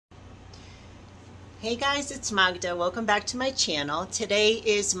Hey guys, it's Magda. Welcome back to my channel. Today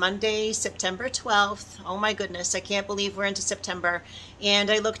is Monday, September 12th. Oh my goodness, I can't believe we're into September. And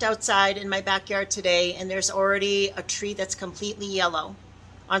I looked outside in my backyard today and there's already a tree that's completely yellow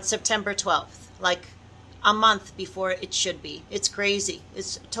on September 12th, like a month before it should be. It's crazy.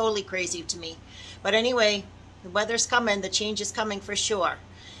 It's totally crazy to me. But anyway, the weather's coming. The change is coming for sure.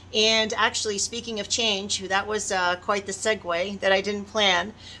 And actually, speaking of change, that was quite the segue that I didn't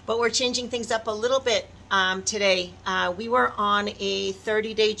plan, but we're changing things up a little bit today. We were on a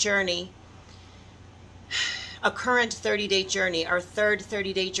 30-day journey, a current 30-day journey, our third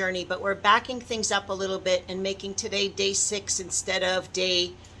 30-day journey, but we're backing things up a little bit and making today day 6 instead of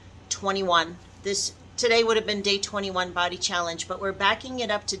day 21. Today would have been day 21 body challenge, but we're backing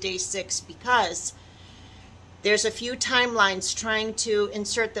it up to day 6 because there's a few timelines trying to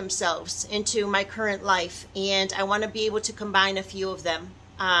insert themselves into my current life, and I want to be able to combine a few of them.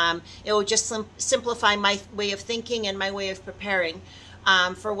 It will just simplify my way of thinking and my way of preparing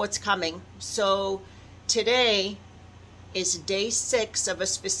for what's coming. So today is day 6 of a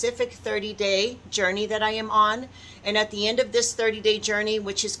specific 30-day journey that I am on. And at the end of this 30-day journey,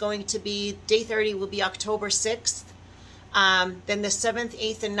 which is going to be, day 30 will be October 6th. Then the 7th,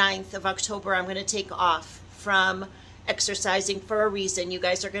 8th, and 9th of October, I'm going to take off from exercising for a reason. You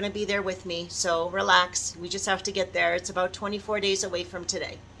guys are going to be there with me, so relax. We just have to get there. It's about 24 days away from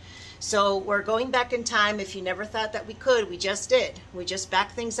today. So we're going back in time. If you never thought that we could, we just did. We just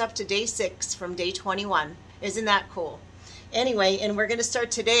backed things up to day 6 from day 21. Isn't that cool? Anyway, and we're going to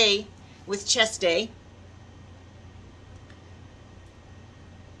start today with chest day.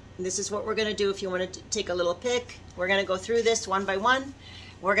 And this is what we're going to do if you want to take a little pick. We're going to go through this one by one.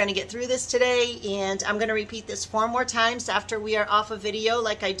 We're going to get through this today, and I'm going to repeat this 4 more times after we are off a video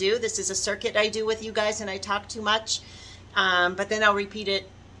like I do. This is a circuit I do with you guys, and I talk too much. But then I'll repeat it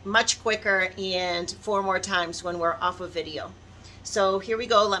much quicker and 4 more times when we're off of video. So here we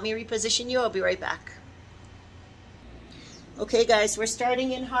go. Let me reposition you. I'll be right back. Okay, guys, we're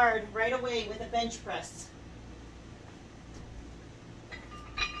starting in hard right away with a bench press.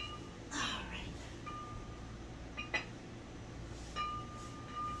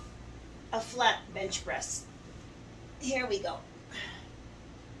 A flat bench press. Here we go.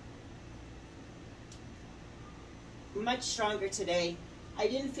 Much stronger today. I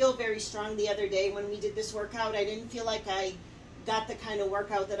didn't feel very strong the other day when we did this workout. I didn't feel like I got the kind of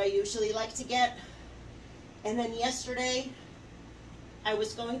workout that I usually like to get. And then yesterday, I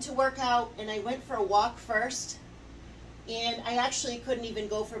was going to work out and I went for a walk first. And I actually couldn't even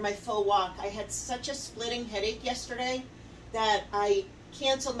go for my full walk. I had such a splitting headache yesterday that I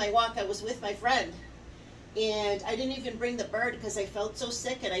canceled my walk. I was with my friend and I didn't even bring the bird because I felt so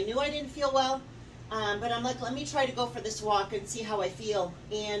sick and I knew I didn't feel well, but I'm like, let me try to go for this walk and see how I feel.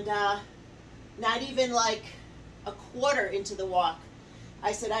 And not even like a quarter into the walk,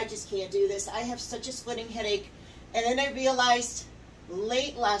 I said, I just can't do this. I have such a splitting headache. And then I realized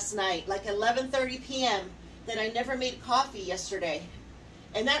late last night, like 11:30 p.m., that I never made coffee yesterday.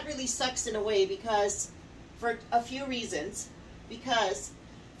 And that really sucks in a way because for a few reasons. Because,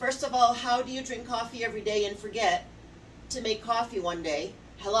 first of all, how do you drink coffee every day and forget to make coffee one day?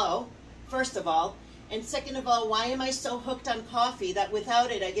 Hello, first of all. And second of all, why am I so hooked on coffee that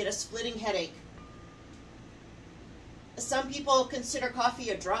without it I get a splitting headache? Some people consider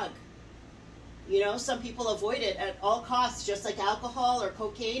coffee a drug. You know, some people avoid it at all costs, just like alcohol or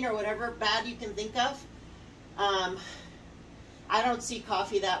cocaine or whatever bad you can think of. I don't see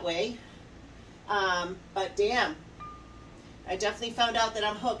coffee that way. But damn. I definitely found out that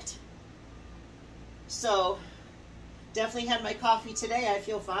I'm hooked. So, definitely had my coffee today. I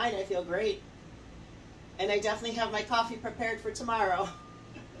feel fine. I feel great. And I definitely have my coffee prepared for tomorrow.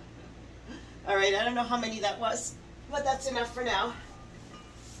 All right, I don't know how many that was, but that's enough for now.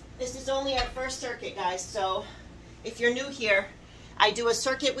 This is only our first circuit, guys. So, if you're new here, I do a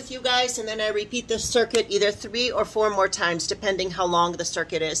circuit with you guys, and then I repeat the circuit either 3 or 4 more times, depending how long the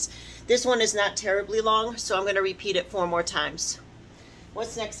circuit is. This one is not terribly long, so I'm going to repeat it 4 more times.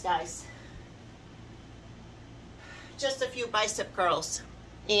 What's next, guys? Just a few bicep curls.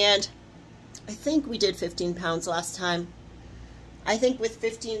 And I think we did 15 pounds last time. I think with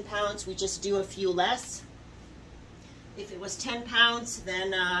 15 pounds, we just do a few less. If it was 10 pounds,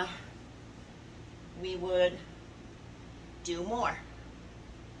 then we would do more.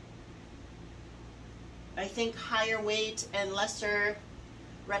 I think higher weight and lesser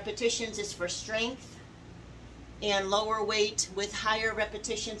repetitions is for strength, and lower weight with higher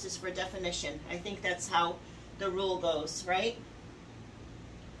repetitions is for definition. I think that's how the rule goes, right?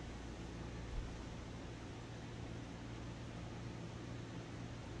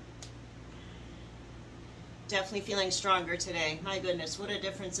 Definitely feeling stronger today. My goodness, what a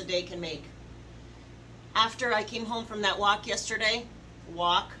difference a day can make. After I came home from that walk yesterday,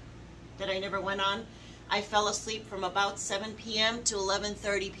 that I never went on, I fell asleep from about 7 p.m. to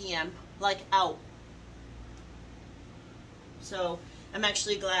 11:30 p.m. like out. So I'm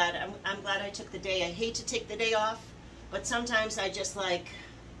actually glad. I'm glad I took the day. I hate to take the day off, but sometimes I just like,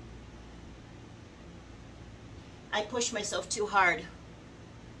 I push myself too hard.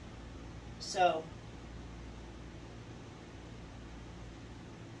 So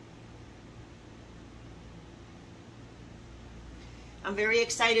I'm very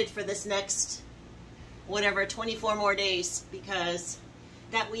excited for this next, 24 more days, because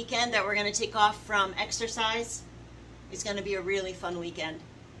that weekend that we're going to take off from exercise is going to be a really fun weekend.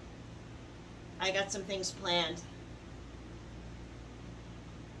 I got some things planned.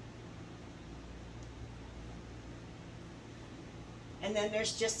 And then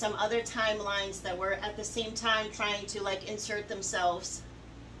there's just some other timelines that were at the same time trying to like insert themselves.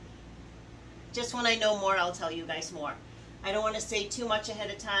 Just when I know more, I'll tell you guys more. I don't want to say too much ahead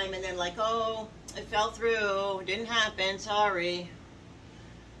of time and then like, oh, it fell through, didn't happen, sorry.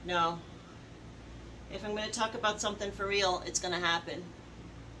 No. If I'm going to talk about something for real, it's going to happen.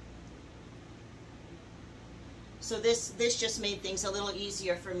 So this just made things a little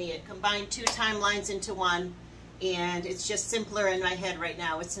easier for me. It combined two timelines into one, and it's just simpler in my head right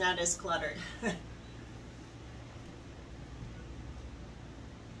now. It's not as cluttered.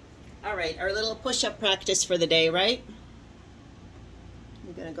 All right, our little push-up practice for the day, right?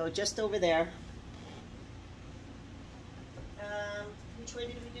 We're going to go just over there. Which way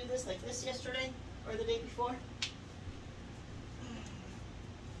did we do this? Like this yesterday or the day before?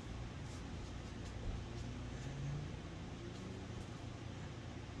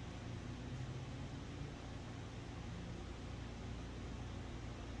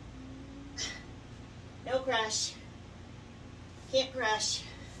 No crash. Can't crash.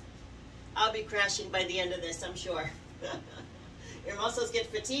 I'll be crashing by the end of this, I'm sure. Your muscles get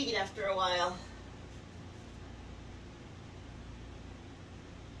fatigued after a while.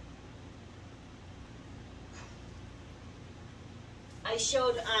 I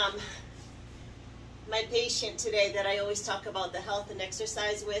showed my patient today that I always talk about the health and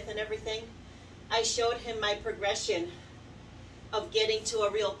exercise with and everything. I showed him my progression of getting to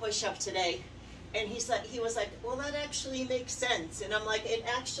a real push-up today. And he was like, well, that actually makes sense. And I'm like, it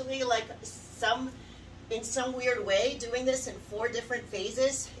actually, like, in some weird way, doing this in 4 different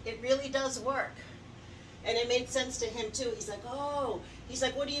phases, it really does work. And it made sense to him too. He's like, oh, he's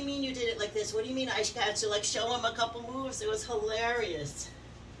like, what do you mean you did it like this? What do you mean I had to like show him a couple moves? It was hilarious.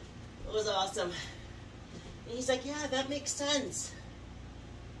 It was awesome. And he's like, yeah, that makes sense.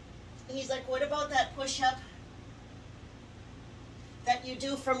 And he's like, what about that push-up that you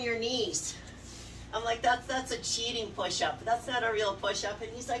do from your knees? I'm like, that's a cheating push-up. That's not a real push-up.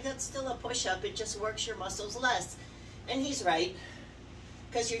 And he's like, that's still a push-up. It just works your muscles less. And he's right,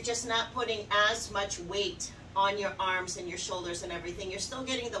 because you're just not putting as much weight on your arms and your shoulders and everything. You're still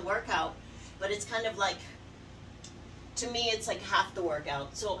getting the workout, but it's kind of like, to me, it's like half the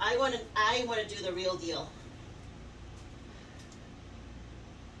workout. So I want to do the real deal.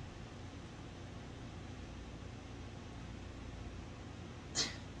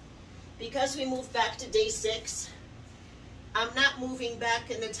 Because we moved back to day 6, I'm not moving back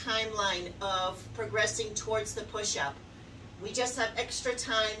in the timeline of progressing towards the push-up. We just have extra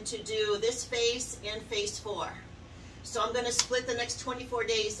time to do this phase and phase 4. So I'm going to split the next 24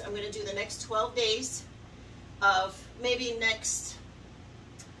 days. I'm going to do the next 12 days of maybe next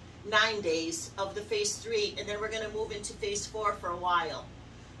 9 days of the phase 3, and then we're going to move into phase 4 for a while.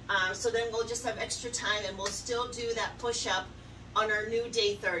 So then we'll just have extra time, and we'll still do that push-up on our new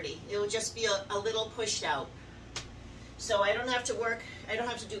day 30. It will just be a little pushed out. So I don't have to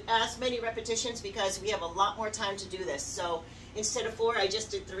do as many repetitions because we have a lot more time to do this. So instead of 4, I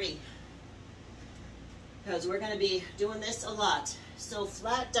just did 3. Because we're going to be doing this a lot. So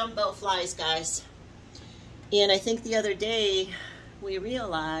flat dumbbell flies, guys. And I think the other day we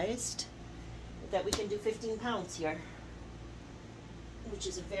realized that we can do 15 pounds here, which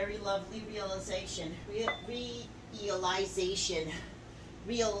is a very lovely realization. Realization.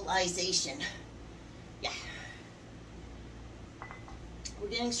 Yeah. We're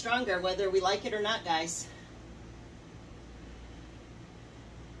getting stronger whether we like it or not, guys.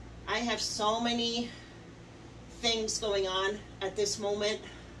 I have so many things going on at this moment.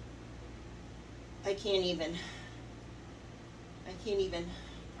 I can't even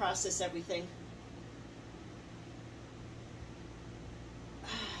process everything.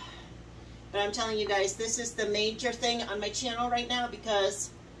 But I'm telling you guys, this is the major thing on my channel right now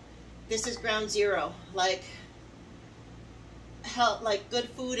because this is ground zero. Like, health, like good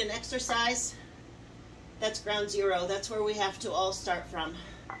food and exercise, that's ground zero. That's where we have to all start from.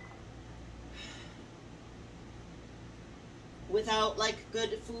 Without like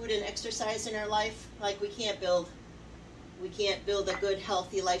good food and exercise in our life, like we can't build a good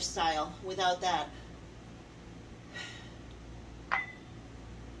healthy lifestyle without that.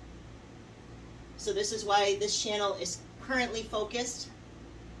 So this is why this channel is currently focused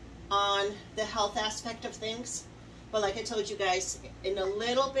on the health aspect of things. But like I told you guys, in a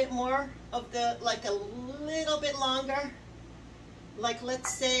little bit more of the, like a little bit longer, like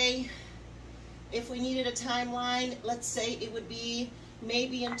let's say, if we needed a timeline, let's say it would be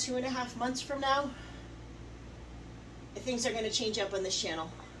maybe in 2.5 months from now, things are going to change up on this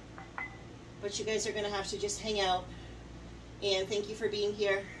channel. But you guys are going to have to just hang out. And thank you for being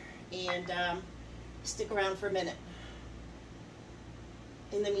here. And stick around for a minute.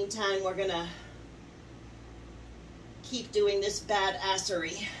 In the meantime, we're going to keep doing this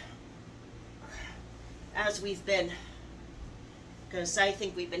badassery as we've been, because I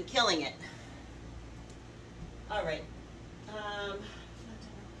think we've been killing it. All right,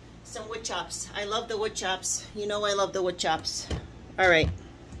 some wood chops. I love the wood chops. You know I love the wood chops. All right,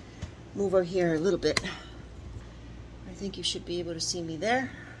 move over here a little bit. I think you should be able to see me there.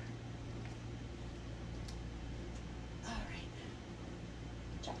 All right,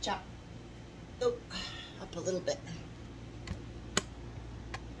 chop, chop. Oh, up a little bit.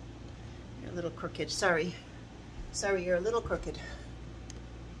 You're a little crooked, sorry. Sorry, you're a little crooked.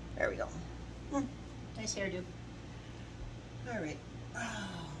 There we go. Nice hairdo. All right. Oh,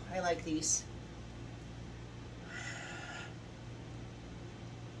 I like these.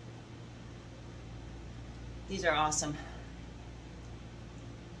 These are awesome.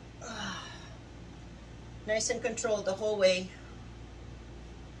 Nice and controlled the whole way.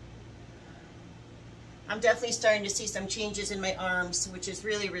 I'm definitely starting to see some changes in my arms, which is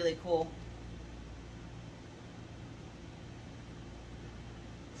really, really cool.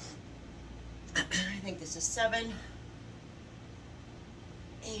 I think this is 7,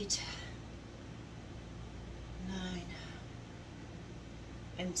 8, 9,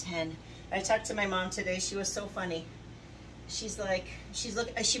 and 10. I talked to my mom today. She was so funny. She's like,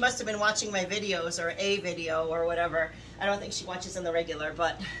 she must have been watching my videos or a video or whatever. I don't think she watches on the regular,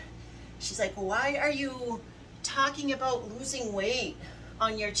 but she's like, why are you talking about losing weight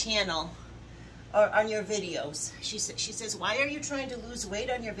on your channel or on your videos? She says, why are you trying to lose weight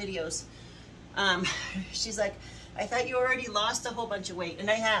on your videos? She's like, I thought you already lost a whole bunch of weight.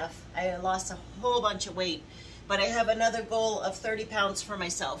 And I have. I lost a whole bunch of weight. But I have another goal of 30 pounds for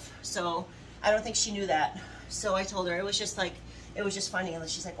myself. So I don't think she knew that. So I told her, it was just like, it was just funny. And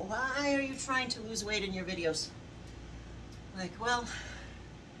she's like, why are you trying to lose weight in your videos? Like, well,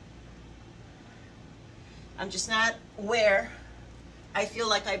 I'm just not where I feel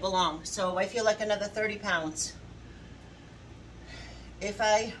like I belong. So I feel like another 30 pounds. If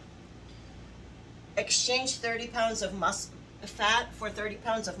I exchange 30 pounds of fat for 30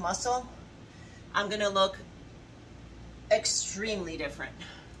 pounds of muscle, I'm gonna look extremely different.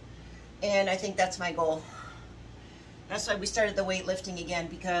 And I think that's my goal. That's why we started the weightlifting again,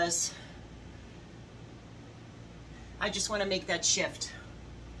 because I just want to make that shift.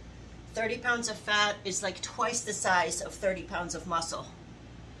 30 pounds of fat is like twice the size of 30 pounds of muscle.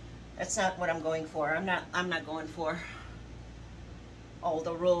 That's not what I'm going for. I'm not going for all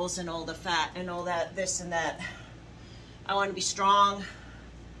the rolls and all the fat and all that, this and that. I want to be strong.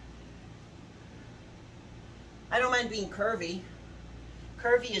 I don't mind being curvy.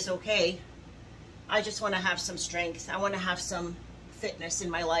 Curvy is okay. I just want to have some strength. I want to have some fitness in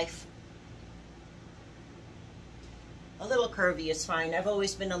my life. A little curvy is fine. I've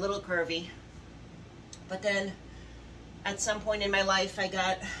always been a little curvy. But then at some point in my life, I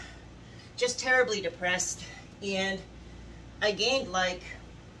got just terribly depressed, and I gained like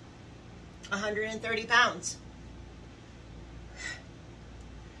 130 pounds.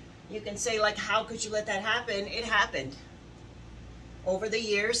 You can say, like, how could you let that happen? It happened. Over the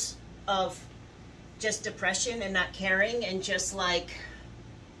years of just depression and not caring and just like,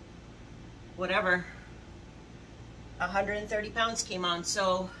 whatever, 130 pounds came on.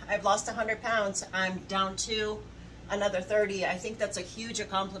 So I've lost 100 pounds. I'm down to another 30. I think that's a huge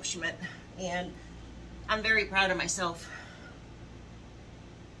accomplishment. And I'm very proud of myself.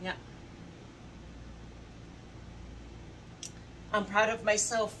 Yeah. I'm proud of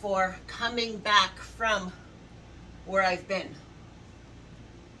myself for coming back from where I've been.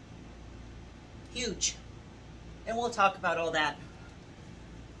 Huge. And we'll talk about all that.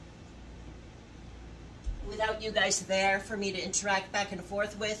 Without you guys there for me to interact back and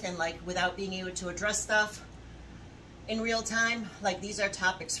forth with, and like without being able to address stuff, in real time. Like, these are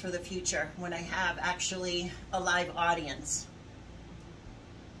topics for the future when I have actually a live audience.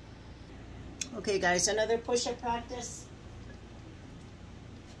 Okay guys, another push-up practice.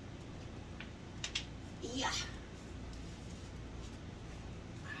 Yeah.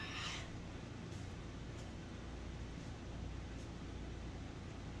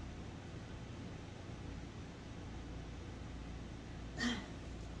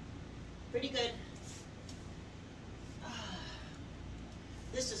 Pretty good.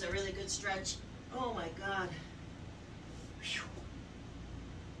 This is a really good stretch. Oh my God. Whew.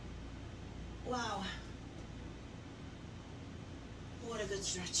 Wow. What a good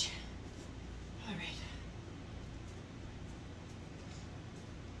stretch. All right.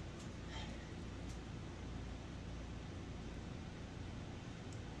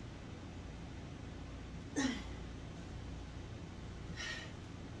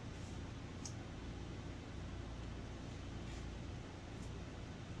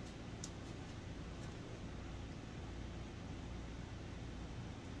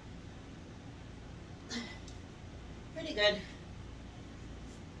 Pretty good.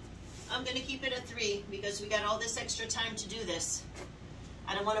 I'm going to keep it at 3 because we got all this extra time to do this.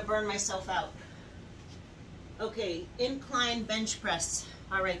 I don't want to burn myself out. Okay, incline bench press.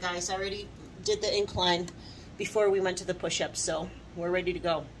 All right, guys, I already did the incline before we went to the push-ups, so we're ready to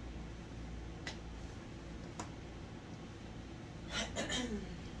go.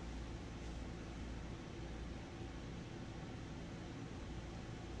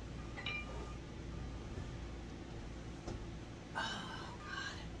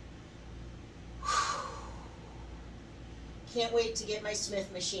 Can't wait to get my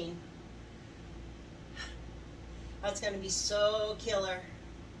Smith machine. That's going to be so killer.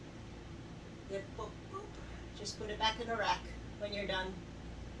 Yep, boop, boop. Just put it back in the rack when you're done.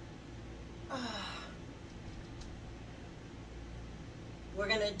 We're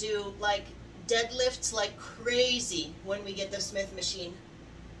going to do like deadlifts like crazy when we get the Smith machine.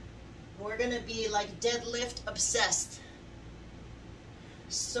 We're going to be like deadlift obsessed.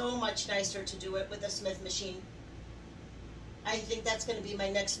 So much nicer to do it with the Smith machine. I think that's going to be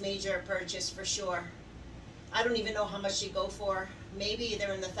my next major purchase for sure. I don't even know how much they go for. Maybe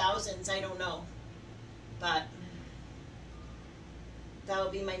they're in the thousands, I don't know. But that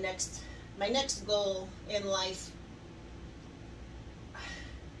will be my next goal in life.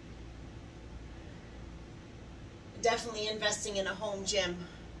 Definitely investing in a home gym.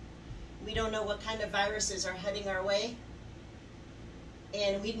 We don't know what kind of viruses are heading our way.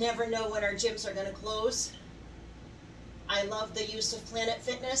 And we never know when our gyms are going to close. I love the use of Planet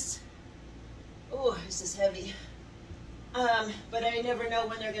Fitness. Oh, this is heavy. But I never know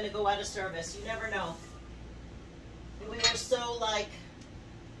when they're going to go out of service. You never know. And we were so like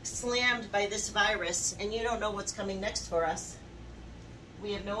slammed by this virus, and you don't know what's coming next for us.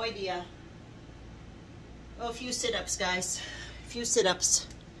 We have no idea. Oh, a few sit-ups, guys. A few sit-ups.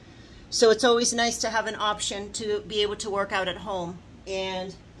 So it's always nice to have an option to be able to work out at home.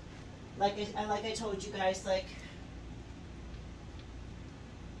 And like I told you guys, like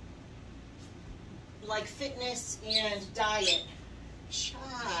fitness and diet.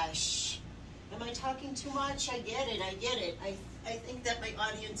 Shush. Am I talking too much? I get it. I get it. I think that my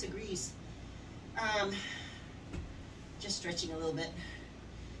audience agrees. Just stretching a little bit.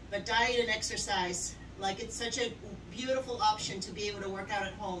 But diet and exercise, like it's such a beautiful option to be able to work out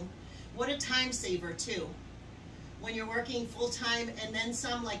at home. What a time saver too. When you're working full time and then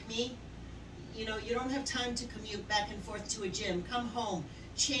some like me, you know, you don't have time to commute back and forth to a gym. Come home,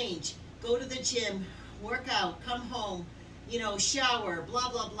 change, go to the gym, work out, come home, you know, shower, blah,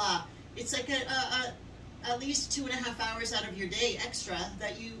 blah, blah. It's like at least 2.5 hours out of your day extra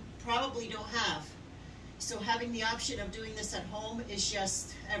that you probably don't have. So having the option of doing this at home is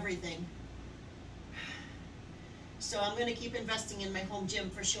just everything. So I'm going to keep investing in my home gym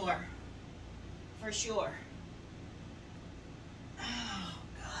for sure. For sure. Oh,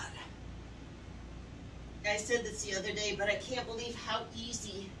 God. I said this the other day, but I can't believe how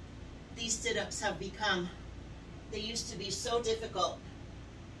easy these sit-ups have become. They used to be so difficult.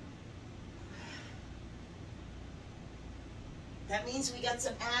 That means we got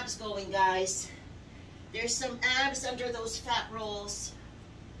some abs going, guys. There's some abs under those fat rolls.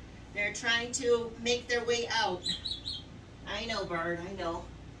 They're trying to make their way out. I know, Bird, I know.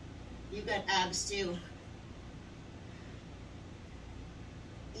 You got abs too.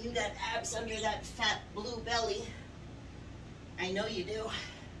 You got abs under that fat blue belly. I know you do.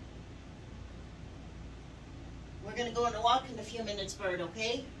 We're gonna go on a walk in a few minutes, Bird,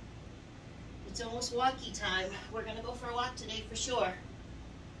 okay? It's almost walkie time. We're gonna go for a walk today for sure.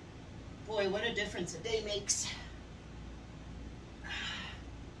 Boy, what a difference a day makes.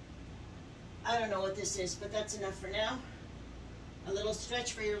 I don't know what this is, but that's enough for now. A little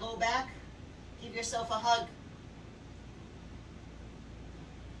stretch for your low back. Give yourself a hug.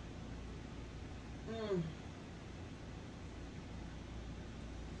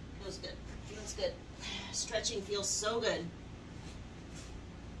 Feels good. Feels good. Stretching feels so good.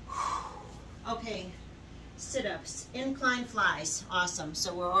 Okay, sit-ups, incline flies. Awesome.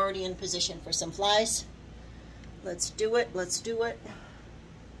 So we're already in position for some flies. Let's do it. Let's do it.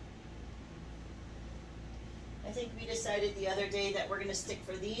 I think we decided the other day that we're going to stick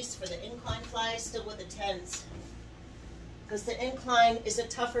for these, for the incline flies, still with the 10s. Because the incline is a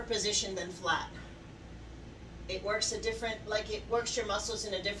tougher position than flat. It works a different, like it works your muscles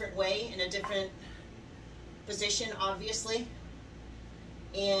in a different way, in a different position, obviously.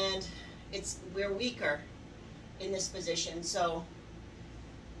 And we're weaker in this position. So,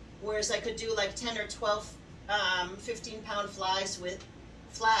 whereas I could do like 10 or 12, 15-pound flies with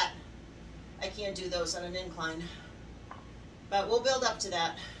flat, I can't do those on an incline. But we'll build up to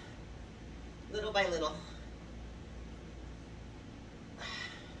that, little by little.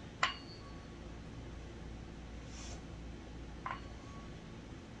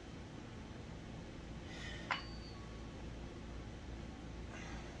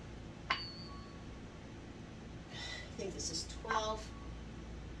 I think this is 12,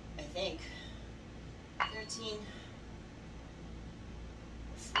 I think, 13,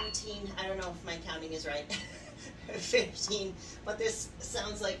 14, I don't know if my counting is right, 15, but this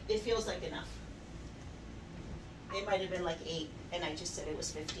sounds like, it feels like enough. It might have been like 8, and I just said it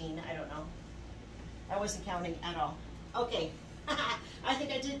was 15, I don't know. I wasn't counting at all. Okay, I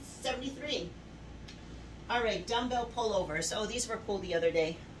think I did 73. All right, dumbbell pullovers. Oh, these were cool the other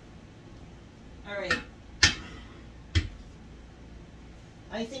day. All right.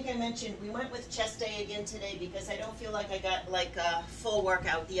 I think I mentioned we went with chest day again today because I don't feel like I got like a full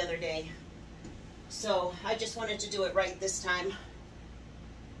workout the other day. So I just wanted to do it right this time.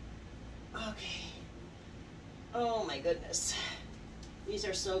 Okay. Oh my goodness. These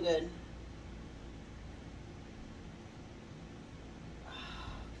are so good. Oh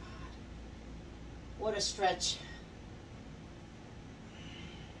God. What a stretch.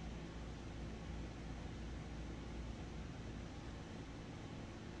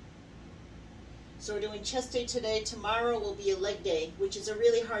 So we're doing chest day today. Tomorrow will be a leg day, which is a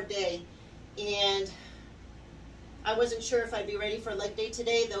really hard day. And I wasn't sure if I'd be ready for leg day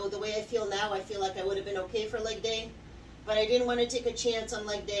today, though the way I feel now, I feel like I would have been okay for leg day. But I didn't want to take a chance on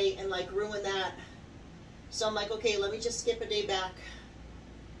leg day and like ruin that. So I'm like, okay, let me just skip a day back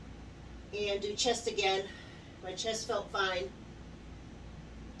and do chest again. My chest felt fine.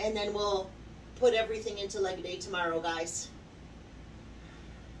 And then we'll put everything into leg day tomorrow, guys.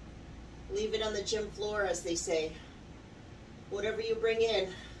 Leave it on the gym floor, as they say. Whatever you bring in,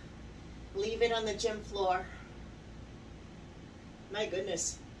 leave it on the gym floor. My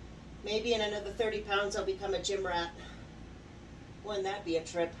goodness. Maybe in another 30 pounds I'll become a gym rat. Wouldn't that be a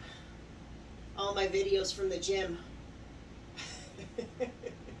trip? All my videos from the gym.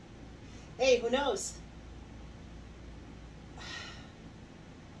 Hey, who knows?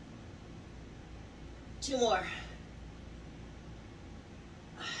 Two more.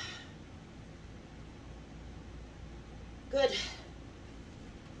 Good.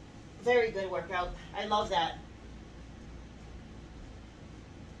 Very good workout. I love that.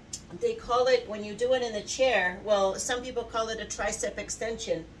 They call it, when you do it in the chair, well, some people call it a tricep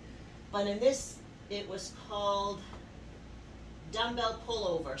extension, but in this, it was called dumbbell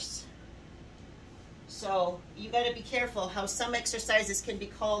pullovers. So you got to be careful how some exercises can be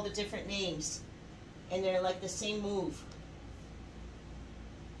called different names, and they're like the same move.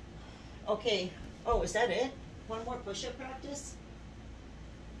 Okay. Oh, is that it? One more push-up practice?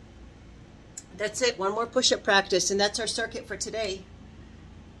 That's it. One more push-up practice, and that's our circuit for today.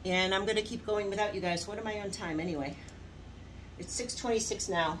 And I'm going to keep going without you guys. What am I on time anyway? It's 6:26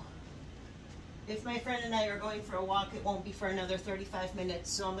 now. If my friend and I are going for a walk, it won't be for another 35 minutes.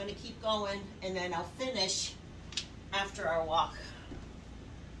 So I'm going to keep going, and then I'll finish after our walk.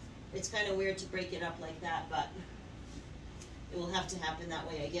 It's kind of weird to break it up like that, but it will have to happen that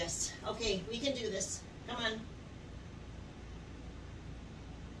way, I guess. Okay, we can do this. Come on.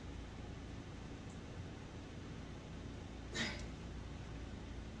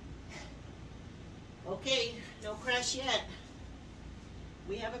 Okay, no crash yet.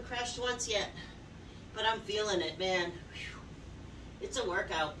 We haven't crashed once yet, but I'm feeling it, man. It's a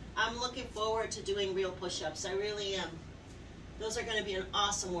workout. I'm looking forward to doing real push-ups. I really am. Those are going to be an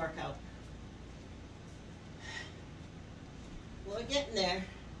awesome workout. We're getting there.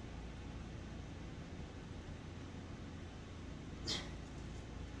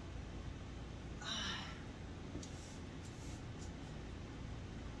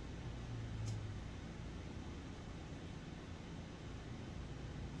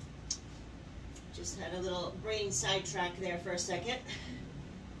 Just had a little brain sidetrack there for a second.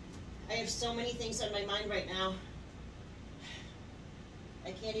 I have so many things on my mind right now.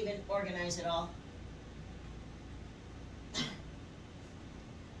 I can't even organize it all.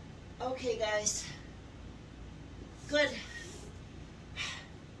 Okay, guys. Good.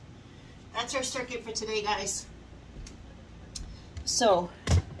 That's our circuit for today, guys. So,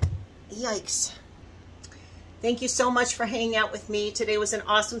 yikes. Thank you so much for hanging out with me. Today was an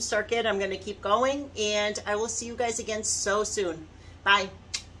awesome circuit. I'm going to keep going, and I will see you guys again so soon. Bye.